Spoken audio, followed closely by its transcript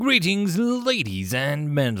Greetings, ladies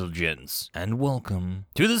and gents, and welcome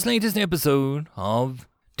to this latest episode of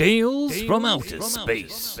Tales from Outer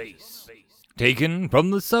Space. Taken from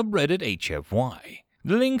the subreddit HFY.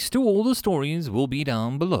 The links to all the stories will be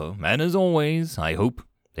down below, and as always, I hope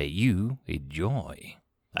that you enjoy.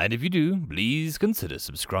 And if you do, please consider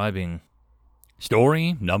subscribing.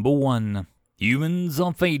 Story number 1. Humans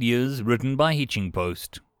Are Failures, written by Hitching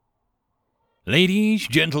Post. Ladies,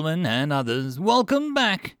 gentlemen, and others, welcome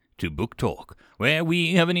back to Book Talk, where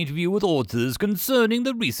we have an interview with authors concerning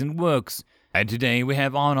the recent works. And today we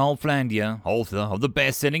have Arnold Flandier, author of the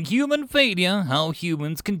best-selling Human Failure, How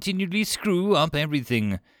Humans Continually Screw Up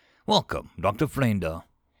Everything. Welcome, Dr. Flander.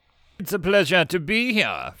 It's a pleasure to be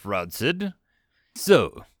here, Francis.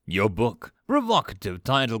 So, your book, provocative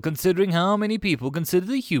title considering how many people consider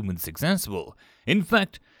the humans successful. In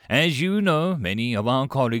fact, as you know, many of our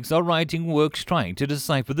colleagues are writing works trying to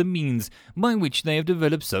decipher the means by which they have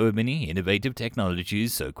developed so many innovative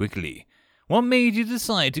technologies so quickly. What made you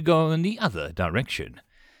decide to go in the other direction?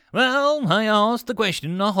 Well, I asked the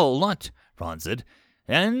question a whole lot, Francis,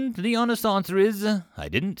 and the honest answer is, I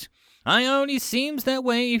didn't. I only seems that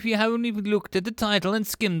way if you haven't even looked at the title and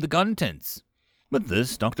skimmed the contents. With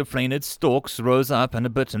this, Dr. Flaynard Storks rose up and a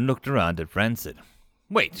bit and looked around at Francis.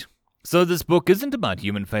 Wait. So this book isn't about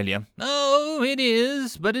human failure? Oh, it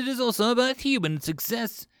is, but it is also about human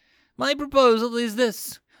success. My proposal is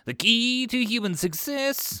this. The key to human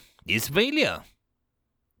success is failure.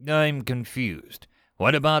 I'm confused.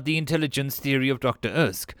 What about the intelligence theory of Dr.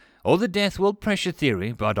 Erskine, or the death world pressure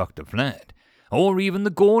theory by Dr. Fladd, or even the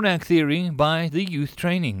Gornak theory by the youth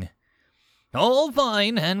training? All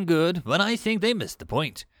fine and good, but I think they missed the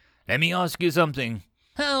point. Let me ask you something.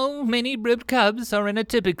 How many ribbed cubs are in a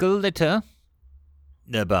typical litter?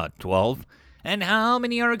 About 12. And how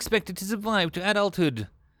many are expected to survive to adulthood?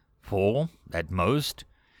 4, at most.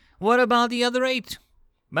 What about the other 8?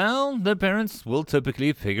 Well, the parents will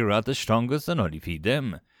typically figure out the strongest and only feed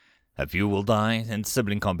them. A few will die in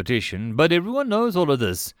sibling competition, but everyone knows all of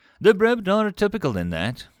this. The ribbed are typical in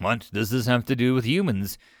that. What does this have to do with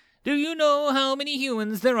humans? Do you know how many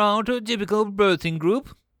humans there are to a typical birthing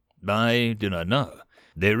group? I do not know.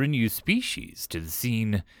 They're a new species to the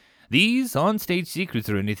scene. These aren't state secrets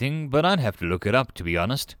or anything, but I'd have to look it up, to be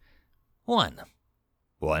honest. 1.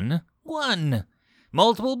 1.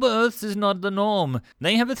 Multiple births is not the norm.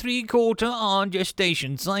 They have a 3/4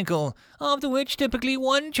 gestation cycle, after which typically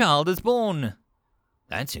one child is born.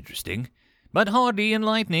 That's interesting, but hardly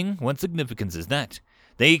enlightening. What significance is that?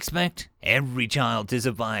 They expect every child to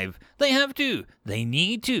survive. They have to. They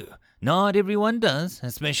need to. Not everyone does,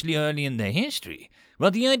 especially early in their history.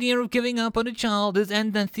 But the idea of giving up on a child is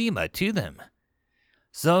anathema to them.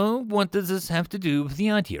 So, what does this have to do with the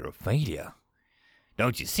idea of failure?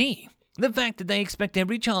 Don't you see? The fact that they expect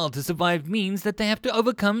every child to survive means that they have to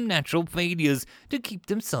overcome natural failures to keep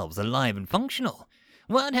themselves alive and functional.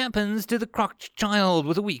 What happens to the crotched child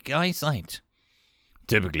with a weak eyesight?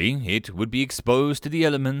 Typically, it would be exposed to the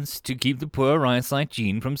elements to keep the poor eyesight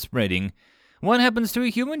gene from spreading. What happens to a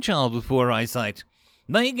human child with poor eyesight?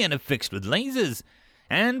 They get it fixed with lasers.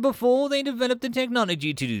 And before they developed the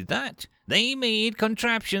technology to do that, they made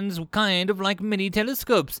contraptions kind of like mini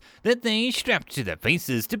telescopes that they strapped to their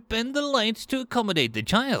faces to bend the light to accommodate the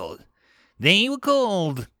child. They were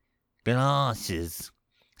called glasses.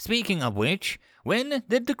 Speaking of which, when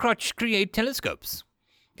did the crotch create telescopes?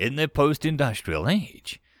 In the post-industrial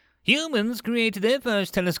age. Humans created their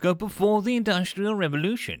first telescope before the Industrial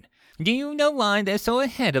Revolution. Do you know why they're so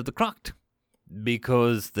ahead of the crotch?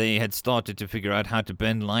 Because they had started to figure out how to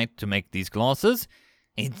bend light to make these glasses?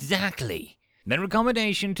 Exactly. Their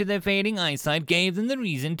accommodation to their fading eyesight gave them the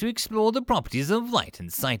reason to explore the properties of light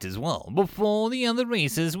and sight as well, before the other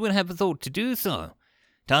races would have thought to do so.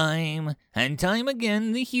 Time and time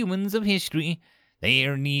again, the humans of history,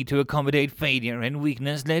 their need to accommodate failure and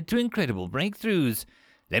weakness led to incredible breakthroughs.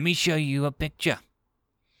 Let me show you a picture.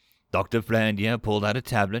 Dr. Flandier pulled out a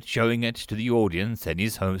tablet, showing it to the audience and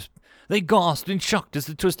his host. They gasped in shock as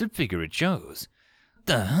the twisted figure it shows.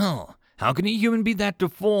 The hell? How can a human be that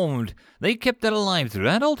deformed? They kept that alive through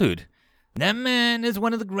adulthood. That man is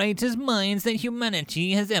one of the greatest minds that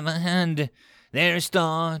humanity has ever had. Their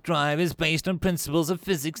star drive is based on principles of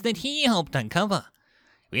physics that he helped uncover.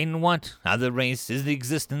 In what other race his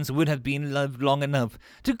existence would have been lived long enough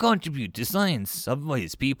to contribute to science of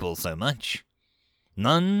his people so much?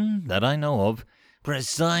 None that I know of.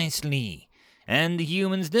 Precisely. And the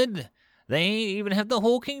humans did. They even have the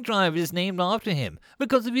Hawking drivers named after him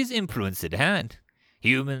because of his influence it had.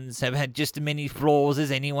 Humans have had just as many flaws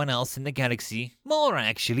as anyone else in the galaxy, more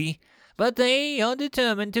actually, but they are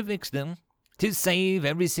determined to fix them. to save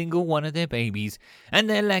every single one of their babies, and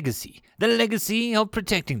their legacy, the legacy of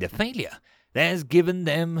protecting their failure, has given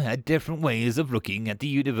them a different ways of looking at the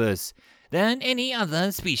universe than any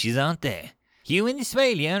other species out there. Humans'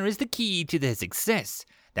 failure is the key to their success.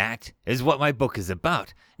 That is what my book is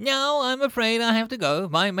about. Now I'm afraid I have to go.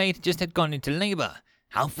 My mate just had gone into labor.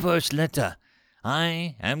 Our first letter.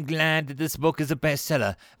 I am glad that this book is a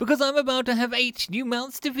bestseller because I'm about to have 8 new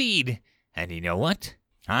mouths to feed. And you know what?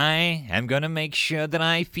 I am going to make sure that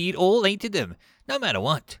I feed all 8 of them, no matter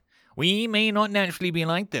what. We may not naturally be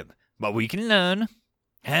like them, but we can learn.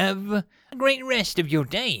 Have a great rest of your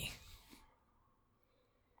day.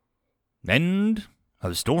 End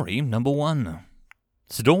of story number 1.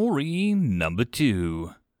 Story number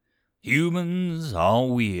 2. Humans are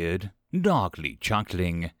weird, darkly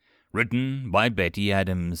chuckling. Written by Betty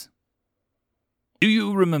Adams. Do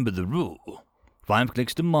you remember the rule? 5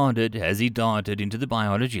 clicks demanded as he darted into the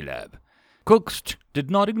biology lab. Cookst did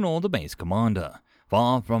not ignore the base commander.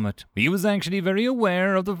 Far from it. He was actually very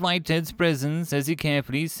aware of the flight head's presence as he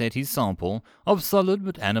carefully set his sample of solid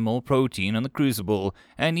but animal protein on the crucible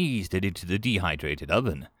and eased it into the dehydrated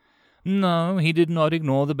oven. No, he did not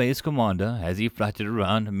ignore the base commander as he fluttered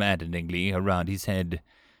around maddeningly around his head.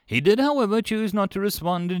 He did, however, choose not to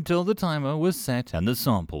respond until the timer was set and the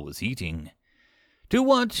sample was heating. To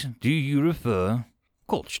what do you refer?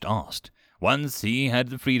 Kolch asked, once he had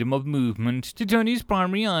the freedom of movement to turn his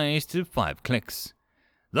primary eyes to 5 clicks.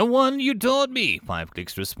 The one you taught me, 5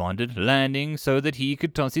 clicks responded, landing so that he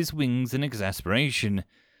could toss his wings in exasperation.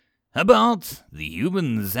 About the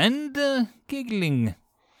humans and, giggling.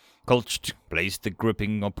 Kolch placed the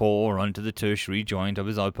gripping paw onto the tertiary joint of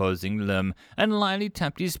his opposing limb and lightly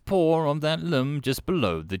tapped his paw on that limb just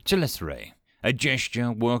below the chelicerae. A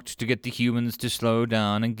gesture worked to get the humans to slow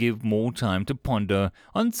down and give more time to ponder,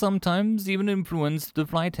 and sometimes even influenced the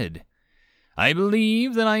flighthead. I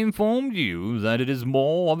believe that I informed you that it is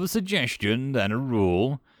more of a suggestion than a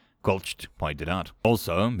rule, Kolch pointed out.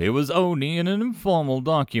 Also, it was only in an informal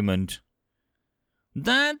document.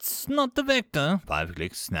 That's not the vector, 5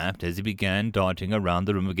 clicks snapped as he began darting around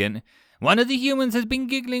the room again. One of the humans has been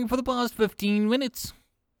giggling for the past 15 minutes.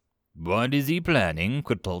 What is he planning?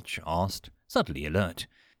 Kolch asked, subtly alert.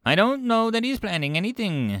 I don't know that he's planning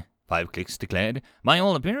anything, 5 clicks declared. By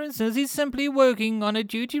all appearances, he's simply working on a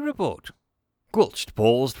duty report. Kolch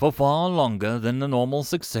paused for far longer than the normal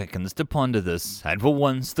 6 seconds to ponder this, and for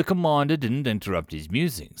once the commander didn't interrupt his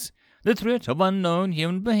musings. The threat of unknown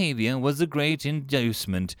human behavior was a great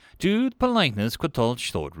inducement to politeness,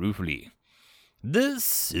 Kolch thought ruefully.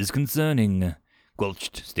 This is concerning,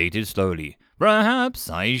 Kolch stated slowly. Perhaps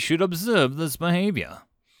I should observe this behavior.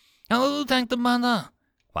 Oh, thank the mother,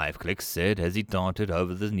 5 clicks said as he darted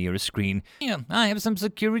over the nearest screen. Here, I have some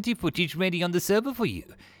security footage ready on the server for you.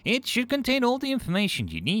 It should contain all the information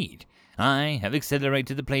you need. I have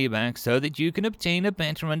accelerated the playback so that you can obtain a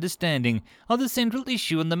better understanding of the central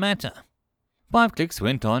issue in the matter. 5 clicks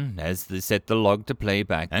went on as they set the log to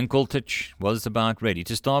playback, and Kolch was about ready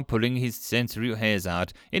to start pulling his sensory hairs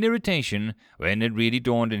out in irritation when it really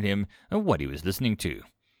dawned on him what he was listening to.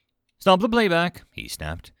 Stop the playback, he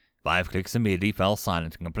snapped. 5 clicks immediately fell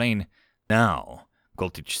silent and complained. Now,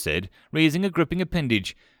 Kolch said, raising a gripping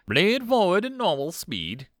appendage, play it forward at normal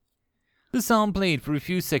speed. The sound played for a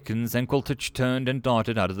few seconds, and Kolch turned and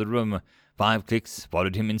darted out of the room. 5 clicks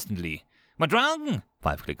followed him instantly. What's wrong?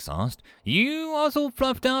 5 clicks asked. You are so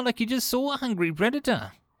fluffed out like you just saw a hungry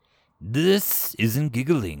predator. This isn't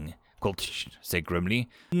giggling, Kolch said grimly.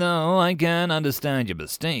 No, I can understand your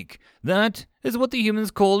mistake. That is what the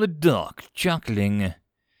humans call a dark chuckling.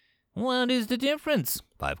 What is the difference?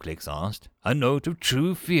 5 clicks asked, a note of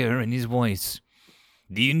true fear in his voice.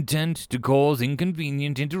 The intent to cause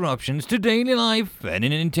inconvenient interruptions to daily life and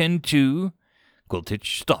an intent to...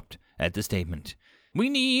 Kolch stopped at the statement. We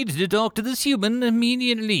need to talk to this human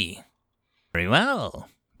immediately. Very well,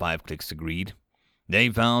 5 clicks agreed. They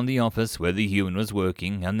found the office where the human was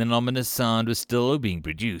working, and the ominous sound was still being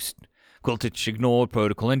produced. Kolch ignored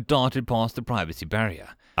protocol and darted past the privacy barrier,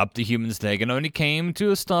 up the human's leg, and only came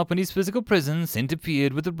to a stop when his physical presence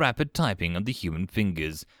interfered with the rapid typing of the human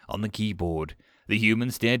fingers on the keyboard. The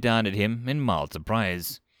human stared down at him in mild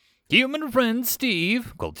surprise. Human friend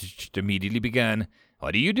Steve, Kolch immediately began.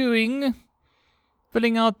 What are you doing?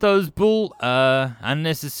 Filling out those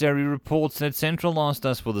unnecessary reports that Central asked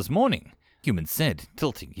us for this morning, Human said,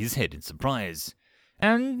 tilting his head in surprise.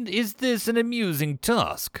 And is this an amusing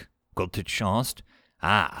task? Kolch asked.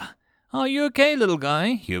 Ah, are you okay, little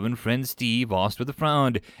guy? Human friend Steve asked with a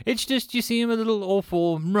frown. It's just you seem a little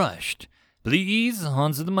awful rushed. Please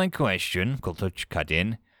answer my question, Kolch cut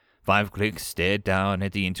in. 5 Clicks stared down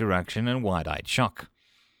at the interaction in wide-eyed shock.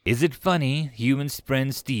 Is it funny? Human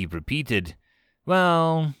friend Steve repeated.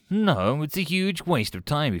 Well, no, it's a huge waste of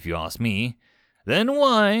time if you ask me. Then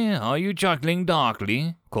why are you chuckling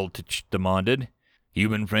darkly? Kultich demanded.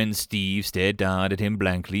 Human friend Steve stared down at him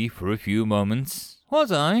blankly for a few moments.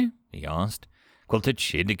 Was I? He asked.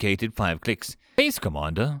 Kultich indicated 5 Clicks. Base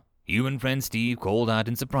Commander. Human friend Steve called out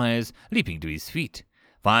in surprise, leaping to his feet.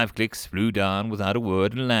 5 Clicks flew down without a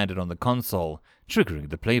word and landed on the console, triggering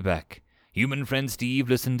the playback. Human friend Steve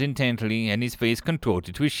listened intently, and his face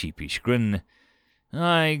contorted to a sheepish grin.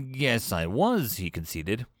 I guess I was, he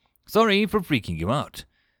conceded. Sorry for freaking you out.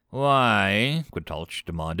 Why, Kultich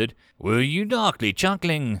demanded, were you darkly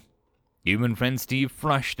chuckling? Human friend Steve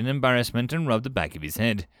flushed in embarrassment and rubbed the back of his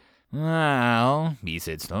head. Well, he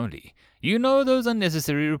said slowly, you know those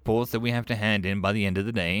unnecessary reports that we have to hand in by the end of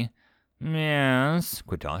the day? Yes,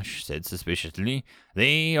 Kultich said suspiciously.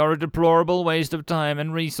 They are a deplorable waste of time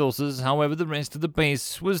and resources, however the rest of the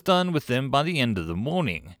base was done with them by the end of the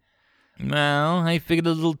morning. Well, I figured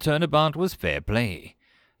a little turnabout was fair play.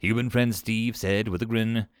 Human friend Steve said with a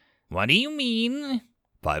grin. What do you mean?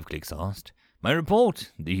 5 Clicks asked. My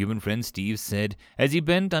report, the human friend Steve said as he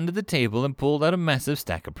bent under the table and pulled out a massive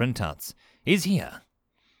stack of printouts, is here.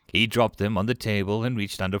 He dropped them on the table and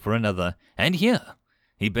reached under for another, and here.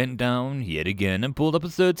 He bent down yet again and pulled up a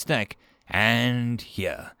third stack, and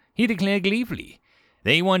here, he declared gleefully.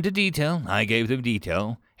 They wanted detail, I gave them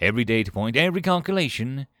detail, every data point, every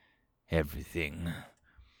calculation, everything.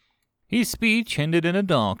 His speech ended in a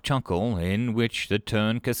dark chuckle, in which the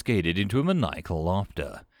tone cascaded into a maniacal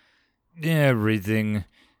laughter. Everything.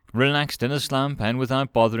 Relaxed in a slump and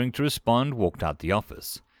without bothering to respond, walked out the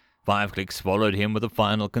office. 5 Clicks followed him with a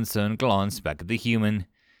final concerned glance back at the human.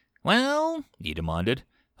 Well, he demanded.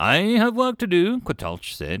 I have work to do,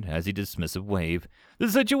 Kultich said as he dismissive waved. The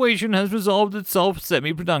situation has resolved itself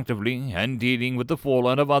semi-productively, and dealing with the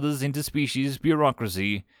fallout of others' interspecies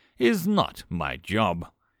bureaucracy is not my job.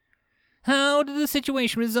 How did the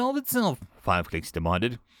situation resolve itself? 5 Clicks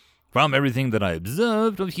demanded. From everything that I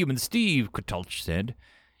observed of human Steve, Kultich said,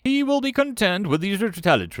 he will be content with these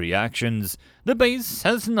retaliatory actions. The base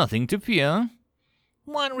has nothing to fear.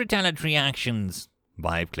 What retaliatory actions?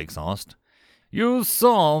 5 Clicks asked. You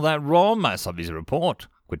saw that raw mass of his report,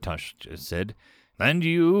 Kultich said, and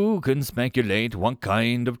you can speculate what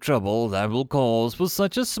kind of trouble that will cause for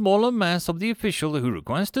such a smaller mass of the official who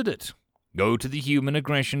requested it. Go to the Human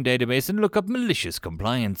Aggression Database and look up malicious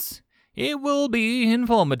compliance. It will be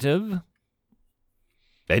informative.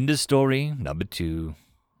 End of story number 2.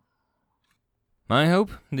 I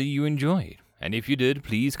hope that you enjoyed, and if you did,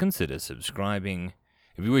 please consider subscribing.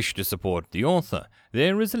 If you wish to support the author,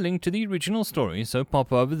 there is a link to the original story, so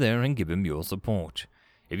pop over there and give him your support.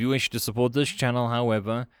 If you wish to support this channel,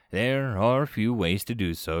 however, there are a few ways to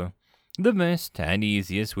do so. The best and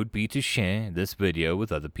easiest would be to share this video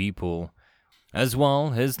with other people, as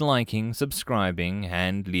well as liking, subscribing,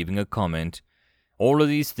 and leaving a comment. All of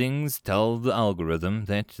these things tell the algorithm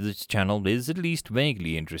that this channel is at least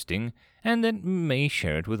vaguely interesting, and that may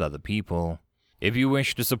share it with other people. If you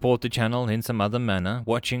wish to support the channel in some other manner,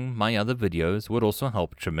 watching my other videos would also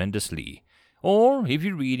help tremendously. Or, if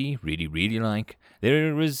you really like,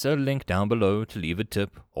 there is a link down below to leave a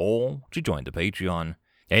tip or to join the Patreon.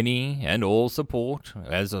 Any and all support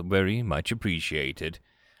is very much appreciated.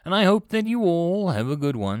 And I hope that you all have a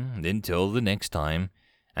good one until the next time,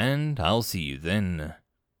 and I'll see you then.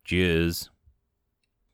 Cheers.